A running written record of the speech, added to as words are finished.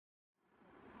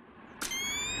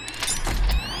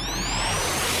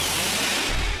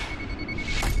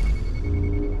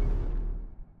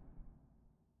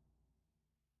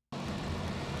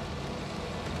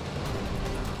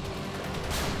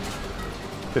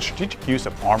The strategic use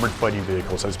of armored fighting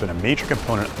vehicles has been a major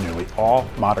component of nearly all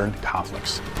modern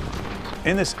conflicts.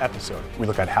 In this episode, we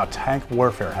look at how tank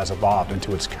warfare has evolved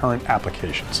into its current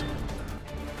applications.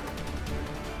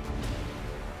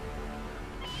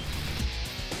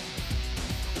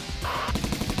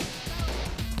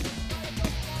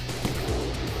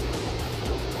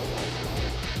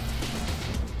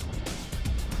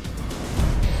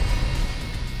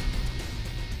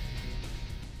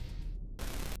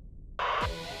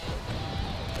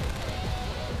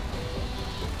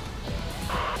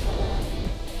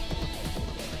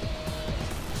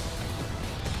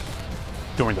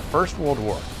 During the First World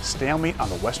War, stalemate on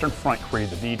the Western Front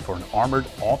created the need for an armored,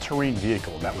 all-terrain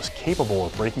vehicle that was capable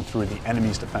of breaking through the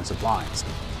enemy's defensive lines.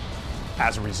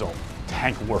 As a result,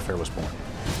 tank warfare was born.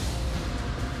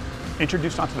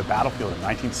 Introduced onto the battlefield in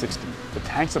 1960, the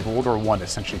tanks of World War I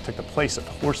essentially took the place of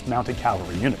horse-mounted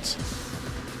cavalry units.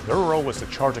 Their role was to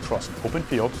charge across an open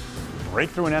field,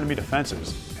 break through an enemy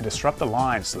defenses, and disrupt the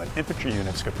lines so that infantry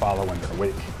units could follow in their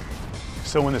wake.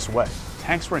 So in this way,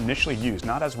 tanks were initially used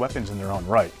not as weapons in their own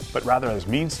right, but rather as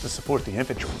means to support the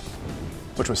infantry,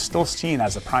 which was still seen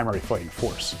as the primary fighting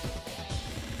force.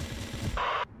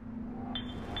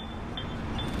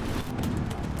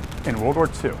 In World War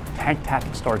II, tank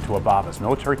tactics started to evolve as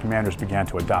military commanders began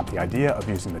to adopt the idea of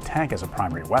using the tank as a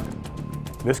primary weapon.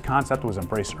 This concept was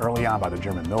embraced early on by the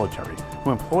German military,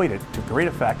 who employed it to great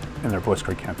effect in their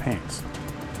Blitzkrieg campaigns.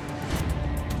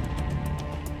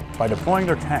 By deploying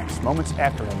their tanks moments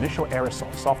after an initial air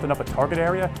assault softened up a target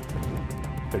area,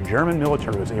 the German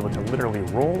military was able to literally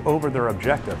roll over their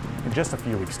objective in just a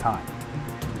few weeks' time.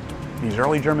 These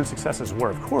early German successes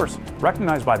were, of course,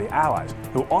 recognized by the Allies,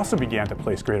 who also began to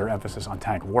place greater emphasis on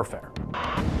tank warfare.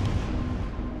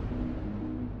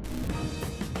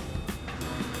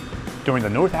 During the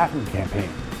North African Campaign,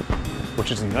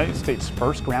 which is the United States'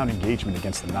 first ground engagement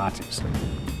against the Nazis,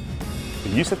 the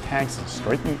use of tanks as a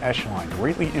striking echelon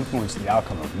greatly influenced the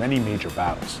outcome of many major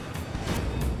battles.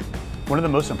 One of the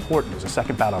most important was the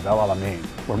Second Battle of El Alamein,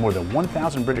 where more than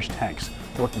 1,000 British tanks,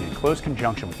 working in close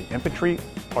conjunction with the infantry,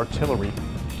 artillery,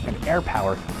 and air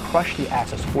power, crushed the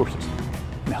Axis forces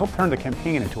and helped turn the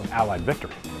campaign into an Allied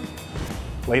victory.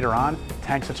 Later on,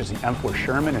 tanks such as the M4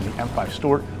 Sherman and the M5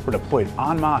 Stuart were deployed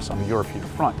en masse on the European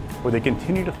front, where they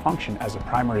continued to function as a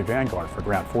primary vanguard for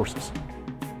ground forces.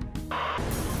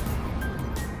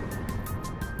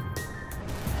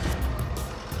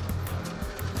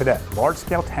 Today,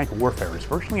 large-scale tank warfare is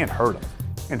virtually unheard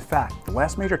of. In fact, the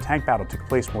last major tank battle took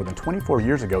place more than 24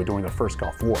 years ago during the First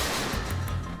Gulf War.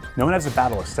 Known as the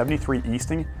Battle of 73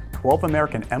 Easting, 12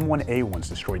 American M1A1s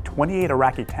destroyed 28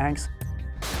 Iraqi tanks,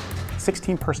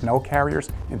 16 personnel carriers,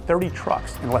 and 30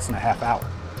 trucks in less than a half hour.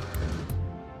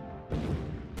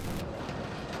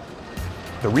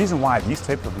 The reason why these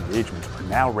types of engagements are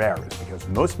now rare is because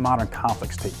most modern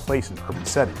conflicts take place in urban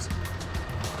settings,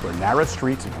 where narrow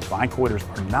streets and confined quarters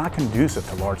are not conducive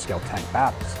to large-scale tank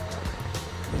battles.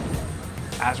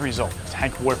 As a result,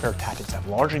 tank warfare tactics have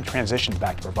largely transitioned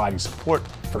back to providing support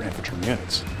for infantry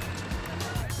units.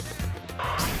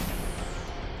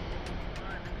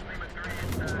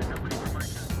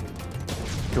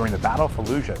 During the Battle of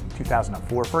Fallujah in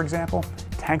 2004, for example,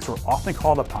 tanks were often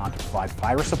called upon to provide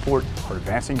fire support for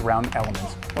advancing ground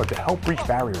elements or to help breach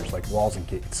barriers like walls and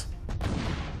gates.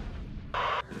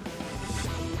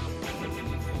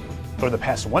 Over the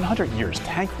past 100 years,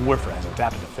 tank warfare has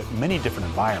adapted to fit many different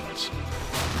environments.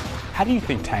 How do you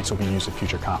think tanks will be used in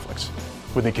future conflicts?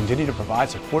 Will they continue to provide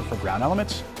support for ground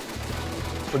elements?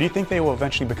 Or do you think they will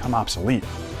eventually become obsolete?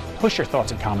 Post your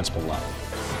thoughts in comments below.